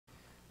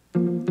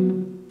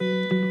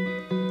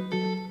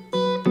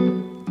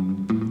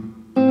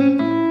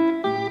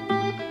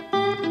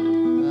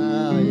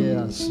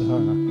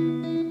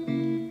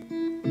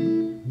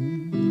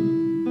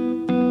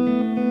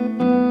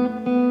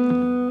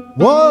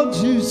won't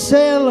you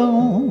sail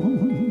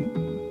on?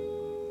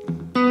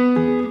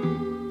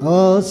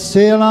 Oh,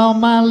 sail on,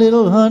 my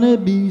little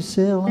honeybee,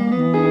 sail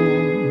on.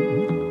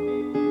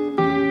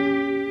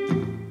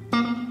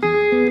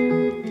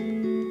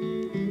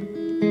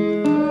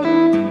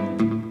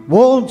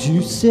 Won't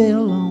you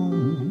sail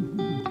on?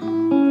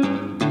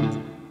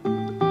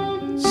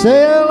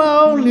 Sail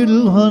on,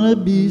 little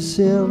honeybee,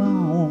 sail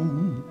on.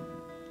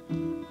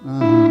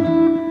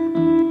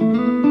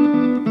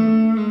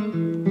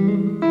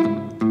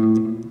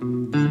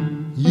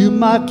 You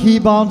might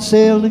keep on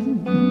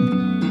sailing,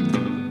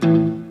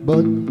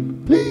 but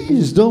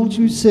please don't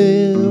you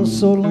sail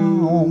so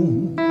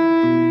long.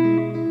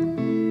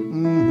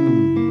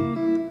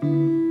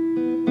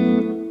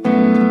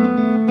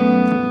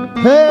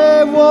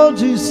 Hey, won't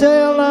you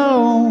sail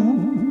on,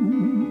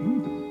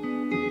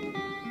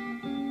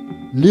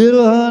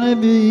 little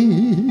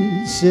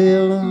honeybee,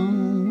 sail on.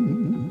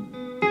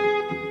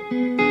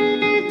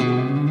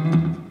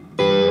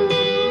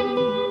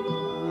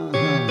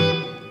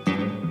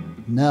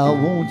 Now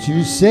won't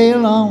you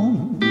sail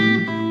on,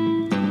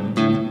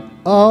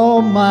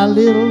 oh, my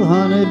little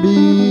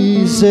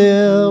honeybee,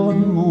 sail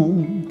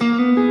on.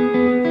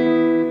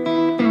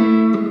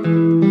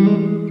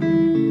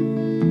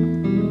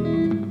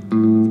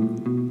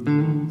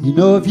 You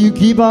know, if you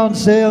keep on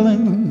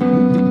sailing,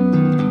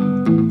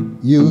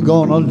 you're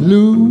gonna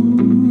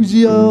lose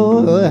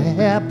your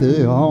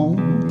happy home.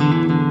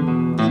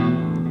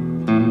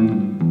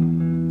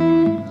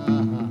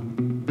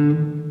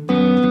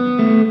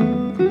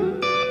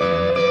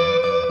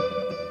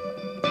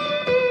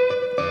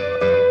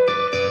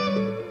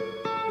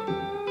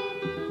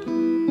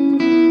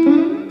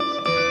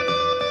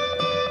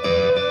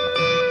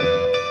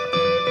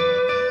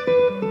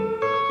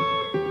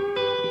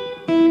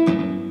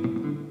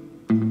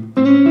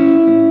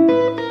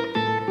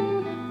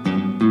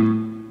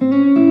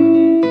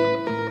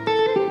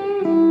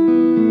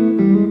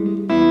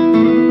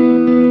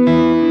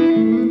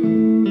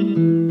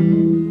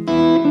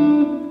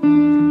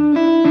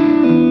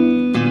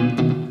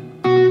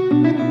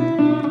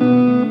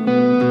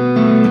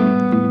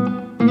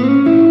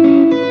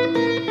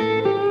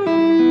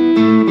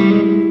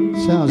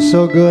 Sounds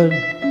so good.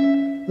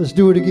 Let's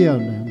do it again,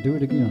 man. Do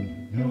it again.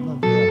 I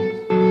love that.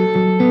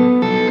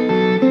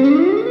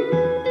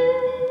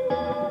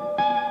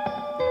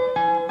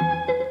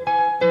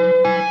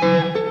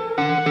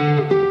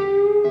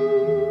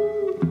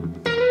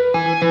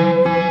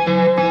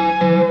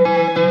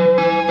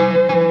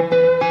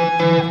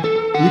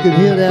 You can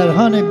hear that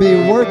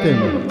honeybee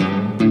working.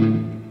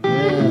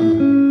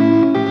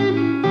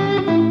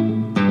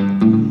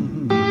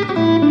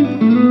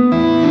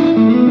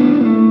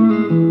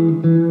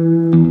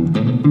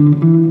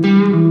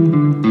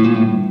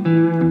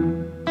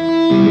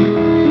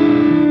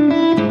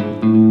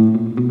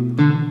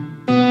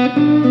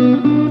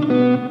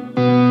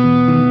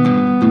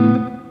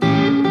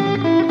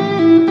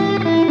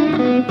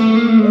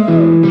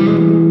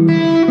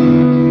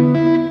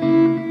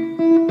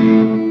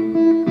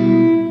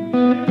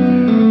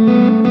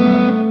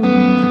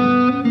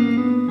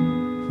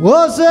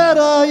 Was that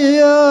I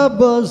hear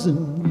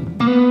buzzing?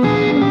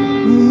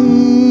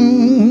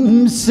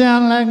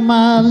 Sound like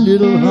my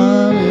little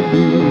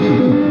honeybee.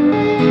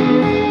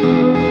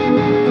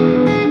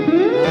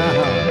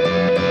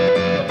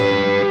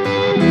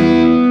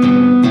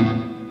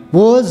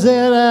 Was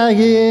that I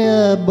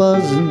hear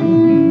buzzing?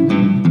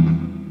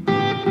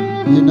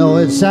 You know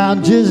it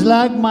sounds just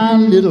like my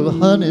little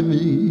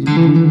honeybee.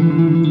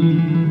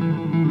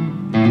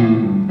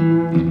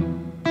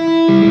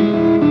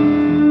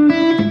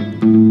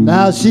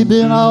 Now she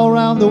been all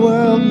around the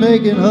world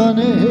making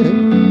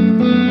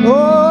honey.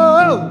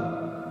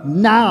 Oh,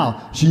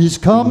 now she's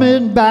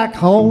coming back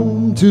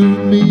home to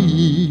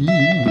me.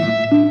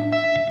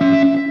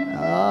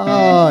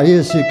 Ah,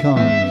 here she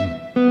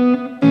comes,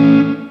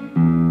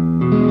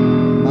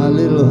 my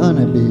little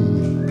honeybee.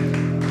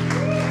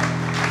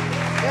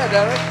 Yeah,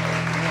 Derek.